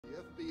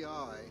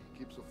FBI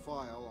keeps a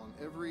file on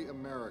every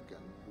American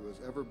who has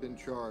ever been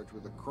charged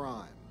with a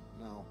crime.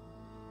 Now,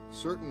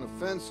 certain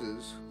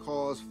offenses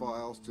cause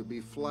files to be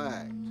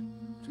flagged.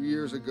 2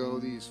 years ago,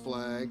 these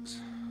flags,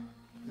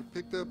 they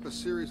picked up a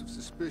series of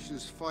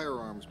suspicious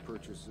firearms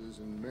purchases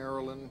in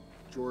Maryland,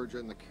 Georgia,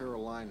 and the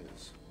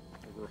Carolinas.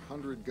 Over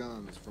 100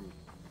 guns, from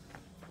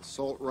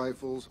assault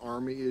rifles,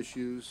 Army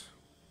issues,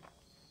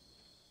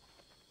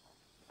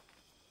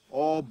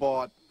 all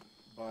bought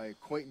by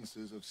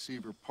acquaintances of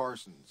Seaver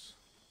Parsons.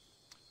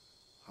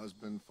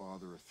 Husband,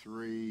 father of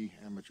 3,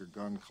 amateur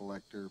gun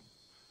collector,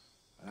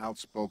 an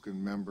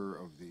outspoken member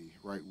of the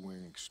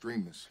right-wing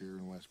extremists here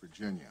in West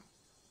Virginia.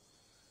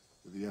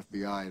 To the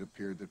FBI, it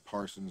appeared that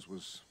Parsons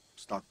was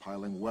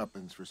stockpiling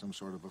weapons for some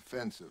sort of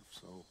offensive,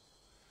 so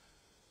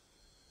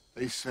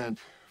they sent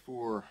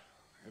 4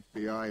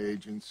 FBI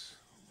agents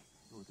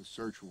with a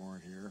search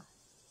warrant here,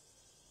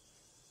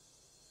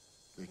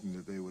 thinking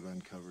that they would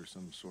uncover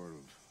some sort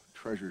of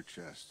treasure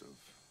chest of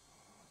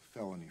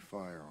felony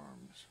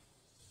firearms,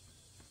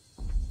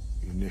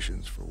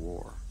 munitions for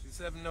war.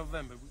 7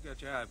 November, we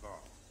got your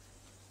eyeball.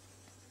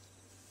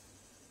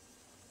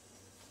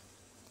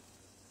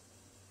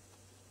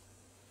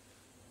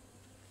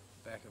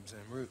 Backup's en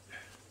route.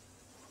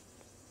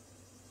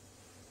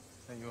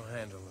 How you gonna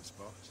handle this,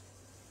 boss?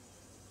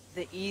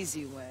 The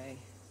easy way.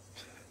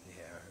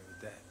 Yeah, I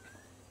heard that.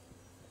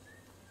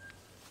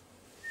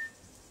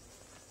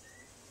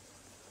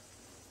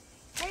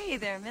 Hey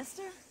there,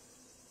 mister. Did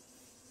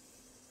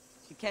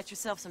you catch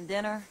yourself some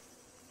dinner?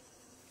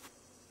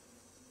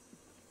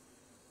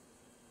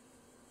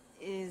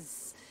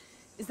 Is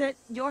that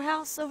your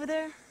house over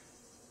there?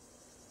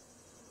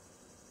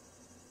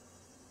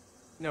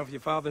 You know if your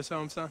father's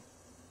home, son?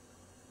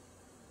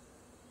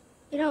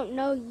 I don't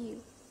know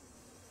you.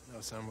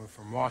 No, son, we're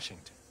from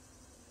Washington.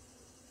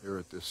 Here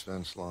at this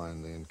fence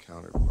line, they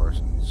encountered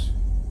Parsons'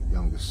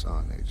 youngest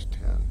son, age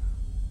 10.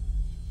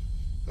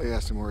 They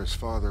asked him where his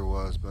father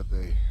was, but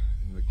they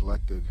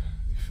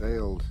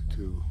failed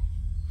to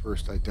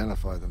first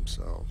identify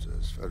themselves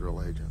as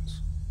federal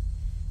agents.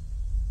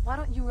 Why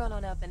don't you run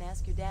on up and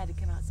ask your dad to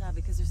come outside,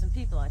 because there's some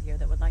people out here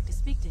that would like to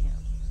speak to him.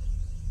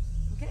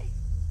 Okay?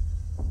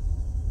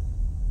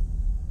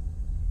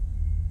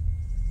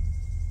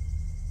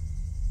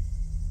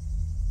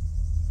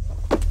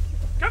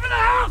 Come in the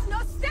house! No,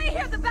 stay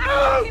here! The back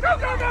No!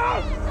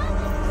 No!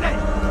 Stay!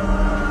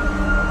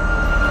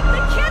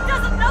 The kid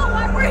doesn't know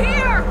why we're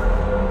here!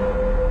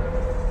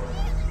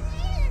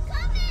 They're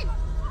coming!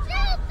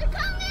 Shoot! They're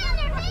coming!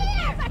 They're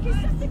here! Back, he's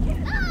just a kid!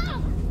 No!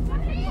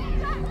 They're here!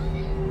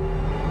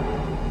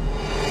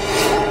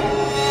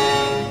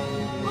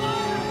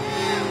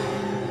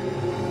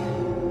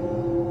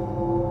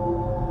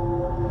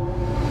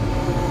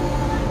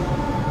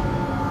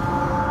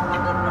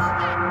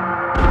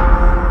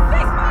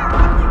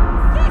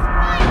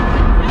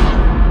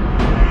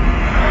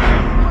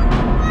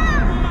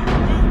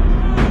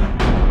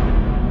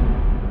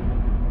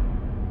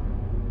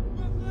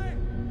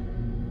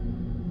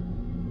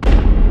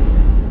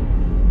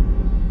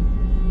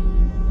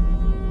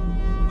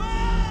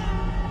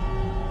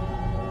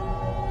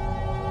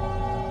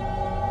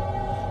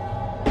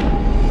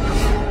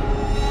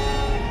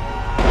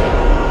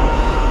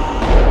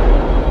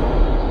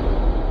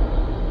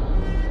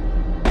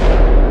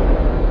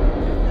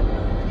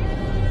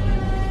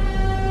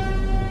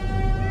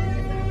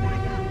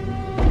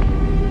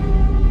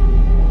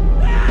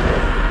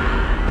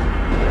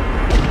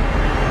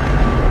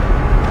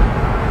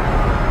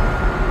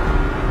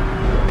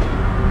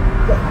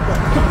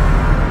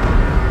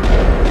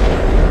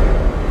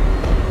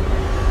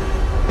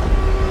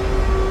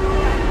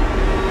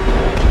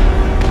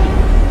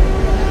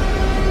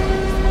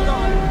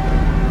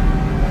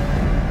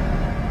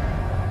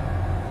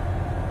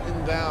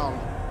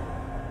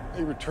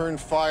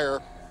 Returned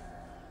fire,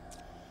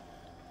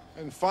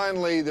 and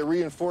finally the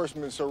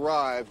reinforcements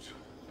arrived.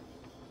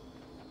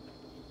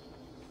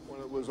 When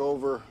it was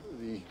over,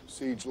 the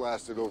siege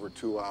lasted over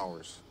 2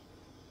 hours.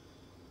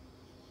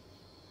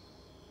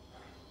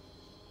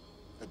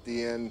 At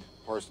the end,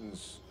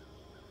 Parsons'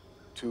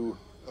 2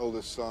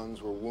 eldest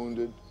sons were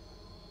wounded.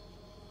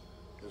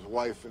 His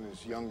wife and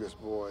his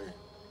youngest boy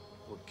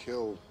were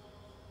killed.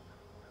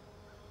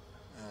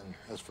 And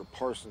as for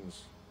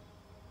Parsons,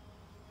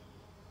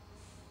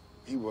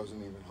 he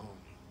wasn't even home.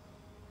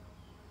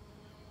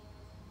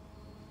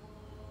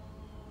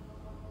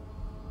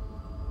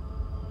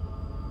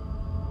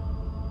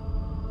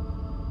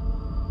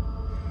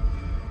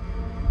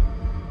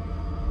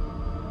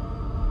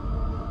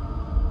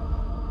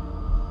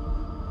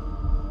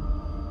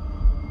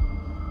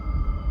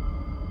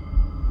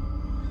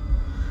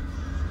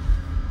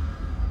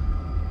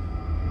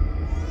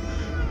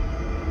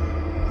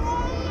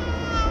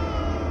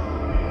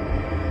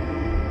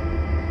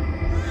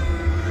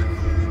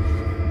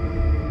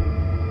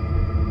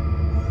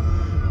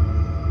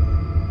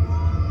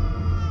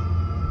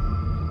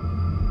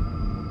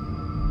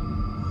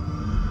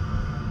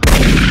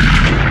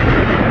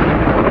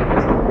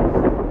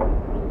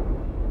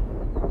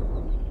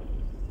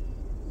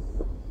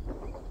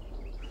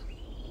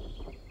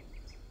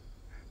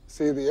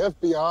 See, the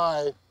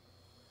FBI,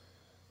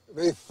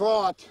 they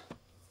thought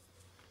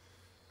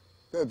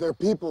that their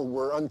people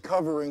were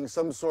uncovering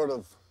some sort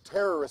of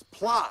terrorist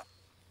plot,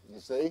 you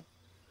see?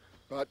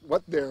 But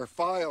what their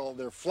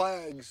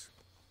flags,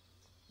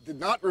 did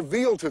not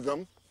reveal to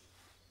them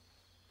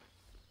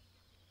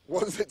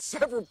was that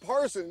Sever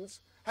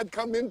Parsons had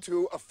come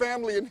into a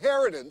family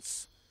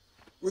inheritance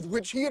with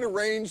which he had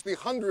arranged the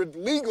 100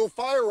 legal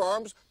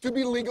firearms to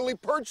be legally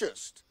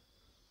purchased.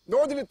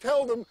 Nor did it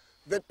tell them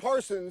that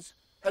Parsons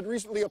had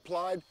recently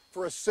applied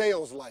for a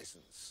sales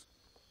license.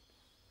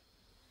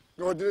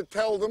 Nor did it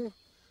tell them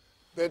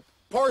that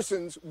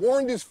Parsons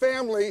warned his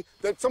family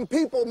that some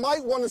people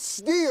might want to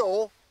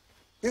steal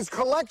his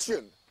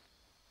collection.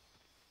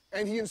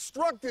 And he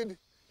instructed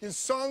his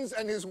sons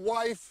and his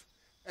wife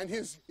and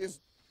his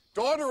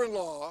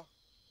daughter-in-law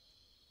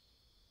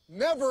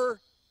never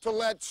to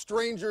let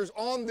strangers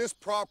on this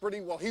property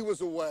while he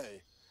was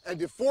away.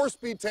 And if force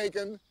be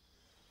taken,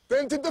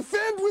 then to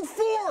defend with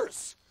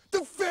force!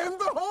 Defend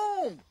the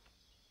home!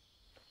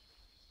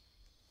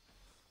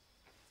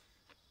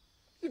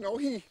 You know,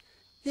 he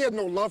had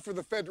no love for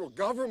the federal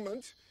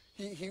government.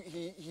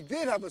 He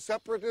did have a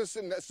separatist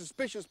and a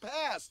suspicious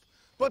past,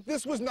 but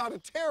this was not a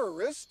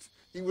terrorist.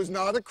 He was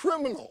not a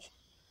criminal.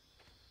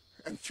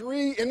 And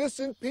 3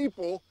 innocent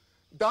people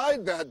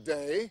died that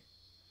day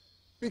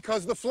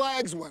because the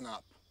flags went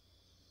up.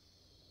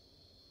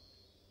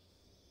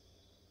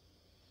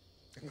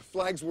 And the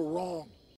flags were wrong.